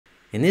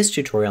In this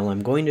tutorial,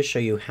 I'm going to show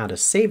you how to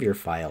save your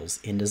files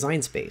in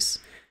Design Space.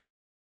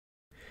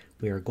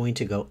 We are going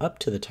to go up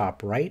to the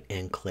top right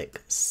and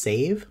click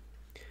Save.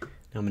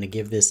 Now I'm going to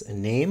give this a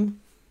name.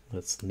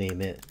 Let's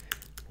name it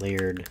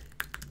Layered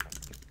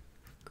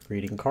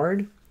Greeting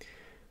Card.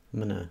 I'm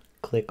going to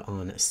click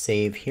on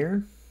Save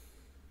here.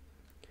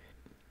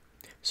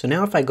 So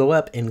now if I go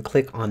up and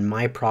click on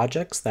My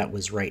Projects that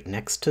was right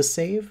next to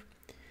Save,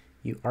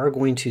 you are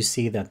going to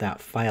see that that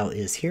file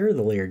is here,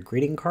 the Layered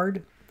Greeting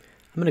Card.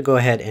 I'm going to go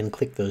ahead and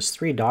click those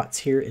three dots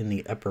here in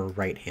the upper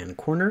right hand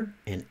corner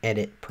and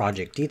edit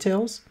project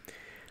details.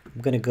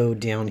 I'm going to go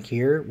down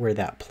here where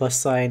that plus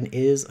sign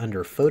is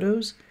under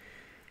photos,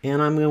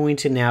 and I'm going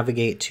to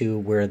navigate to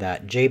where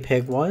that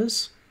JPEG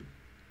was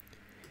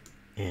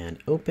and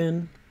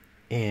open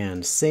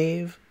and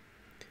save.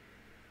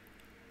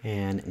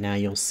 And now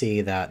you'll see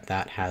that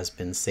that has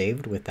been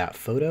saved with that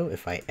photo.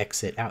 If I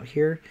exit out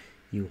here,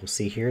 you will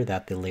see here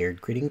that the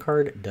layered greeting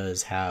card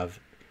does have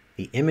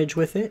the image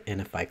with it,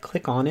 and if I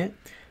click on it,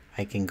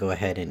 I can go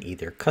ahead and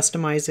either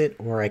customize it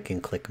or I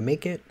can click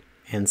Make It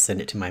and send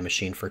it to my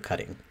machine for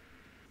cutting.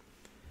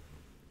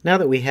 Now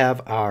that we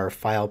have our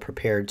file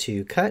prepared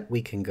to cut,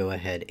 we can go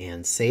ahead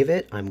and save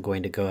it. I'm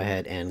going to go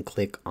ahead and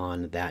click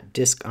on that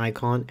disk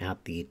icon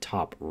at the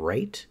top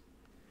right,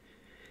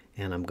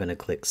 and I'm going to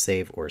click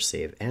Save or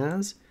Save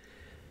As.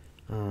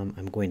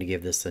 I'm going to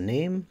give this a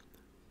name,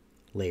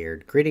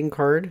 Layered Greeting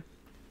Card.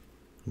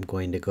 I'm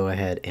going to go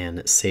ahead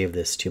and save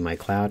this to my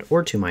cloud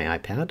or to my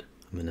iPad.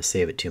 I'm going to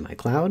save it to my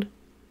cloud.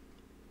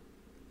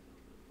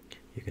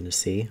 You're going to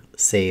see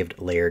saved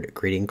layered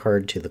greeting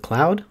card to the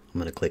cloud.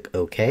 I'm going to click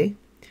OK.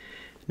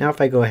 Now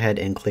if I go ahead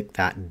and click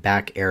that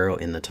back arrow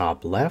in the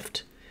top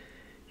left,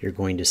 you're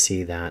going to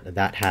see that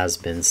that has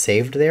been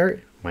saved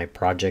there, my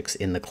projects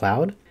in the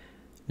cloud.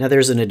 Now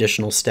there's an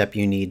additional step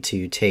you need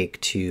to take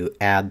to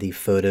add the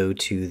photo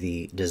to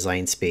the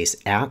Design Space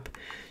app.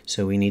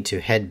 So we need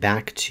to head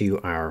back to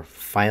our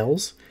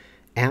Files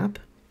app,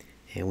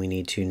 and we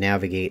need to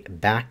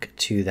navigate back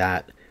to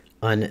that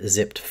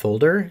unzipped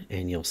folder,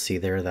 and you'll see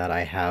there that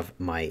I have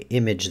my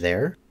image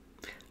there.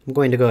 I'm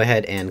going to go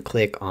ahead and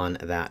click on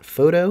that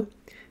photo,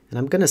 and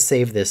I'm going to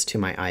save this to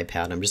my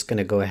iPad. I'm just going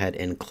to go ahead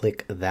and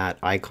click that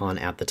icon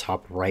at the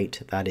top right.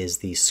 That is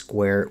the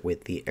square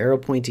with the arrow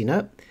pointing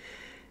up.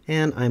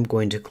 And I'm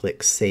going to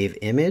click Save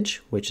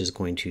Image, which is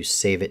going to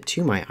save it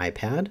to my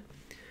iPad.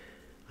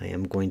 I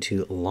am going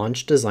to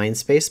launch Design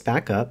Space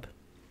back up.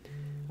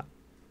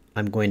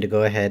 I'm going to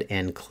go ahead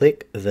and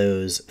click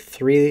those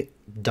three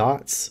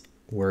dots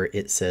where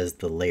it says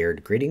the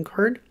layered greeting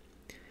card.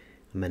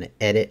 I'm going to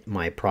edit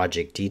my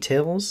project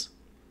details.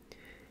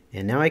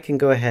 And now I can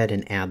go ahead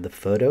and add the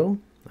photo.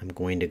 I'm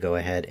going to go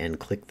ahead and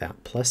click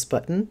that plus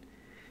button.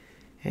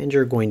 And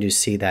you're going to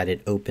see that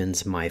it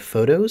opens my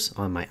photos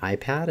on my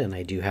iPad, and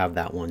I do have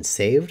that one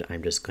saved.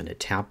 I'm just going to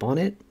tap on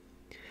it.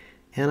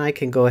 And I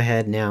can go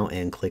ahead now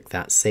and click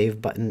that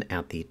Save button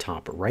at the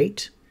top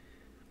right.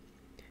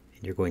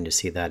 And you're going to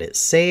see that it's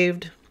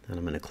saved. And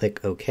I'm going to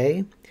click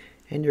OK.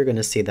 And you're going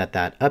to see that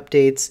that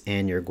updates,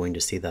 and you're going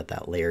to see that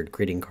that layered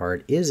greeting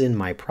card is in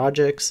my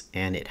projects,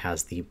 and it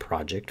has the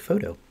project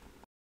photo.